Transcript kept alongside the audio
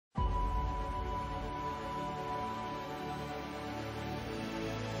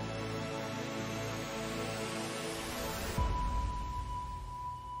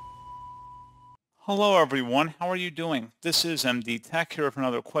Hello everyone, how are you doing? This is MD Tech here with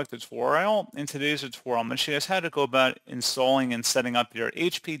another quick tutorial. In today's tutorial, I'm going to show you guys how to go about installing and setting up your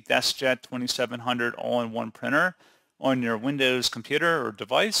HP DeskJet 2700 all-in-one printer on your Windows computer or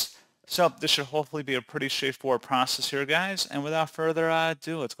device. So this should hopefully be a pretty straightforward process here, guys. And without further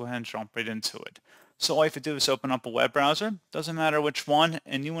ado, let's go ahead and jump right into it. So all you have to do is open up a web browser, doesn't matter which one,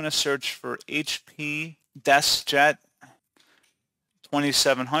 and you want to search for HP DeskJet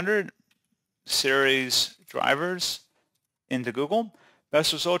 2700 series drivers into Google.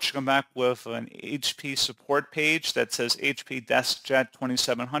 Best results, you come back with an HP support page that says HP DeskJet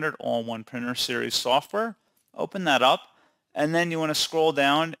 2700 all-in-one printer series software. Open that up, and then you want to scroll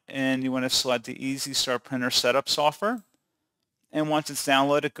down and you want to select the Easy Start Printer Setup software. And once it's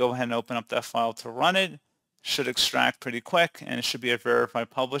downloaded, go ahead and open up that file to run it. Should extract pretty quick, and it should be a verified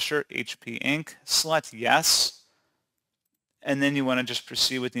publisher, HP Inc. Select Yes. And then you want to just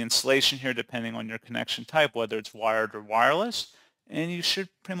proceed with the installation here depending on your connection type, whether it's wired or wireless. And you should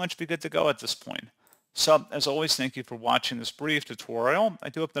pretty much be good to go at this point. So as always, thank you for watching this brief tutorial. I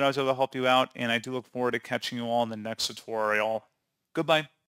do hope that I was able to help you out, and I do look forward to catching you all in the next tutorial. Goodbye.